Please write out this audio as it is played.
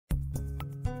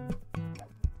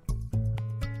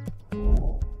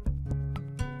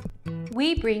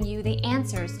We bring you the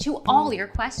answers to all your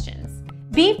questions.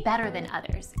 Be better than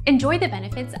others. Enjoy the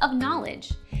benefits of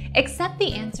knowledge. Accept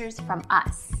the answers from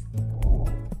us.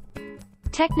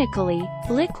 Technically,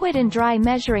 liquid and dry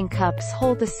measuring cups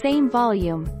hold the same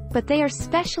volume, but they are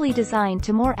specially designed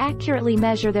to more accurately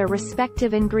measure their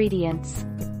respective ingredients.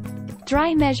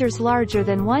 Dry measures larger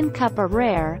than 1 cup are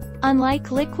rare,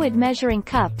 unlike liquid measuring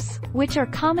cups, which are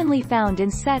commonly found in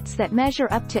sets that measure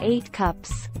up to 8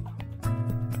 cups.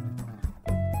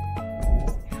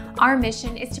 Our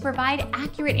mission is to provide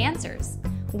accurate answers.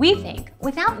 We think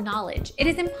without knowledge, it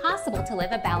is impossible to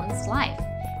live a balanced life.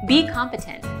 Be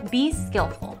competent, be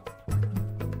skillful.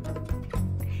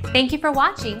 Thank you for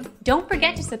watching. Don't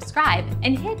forget to subscribe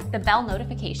and hit the bell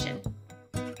notification.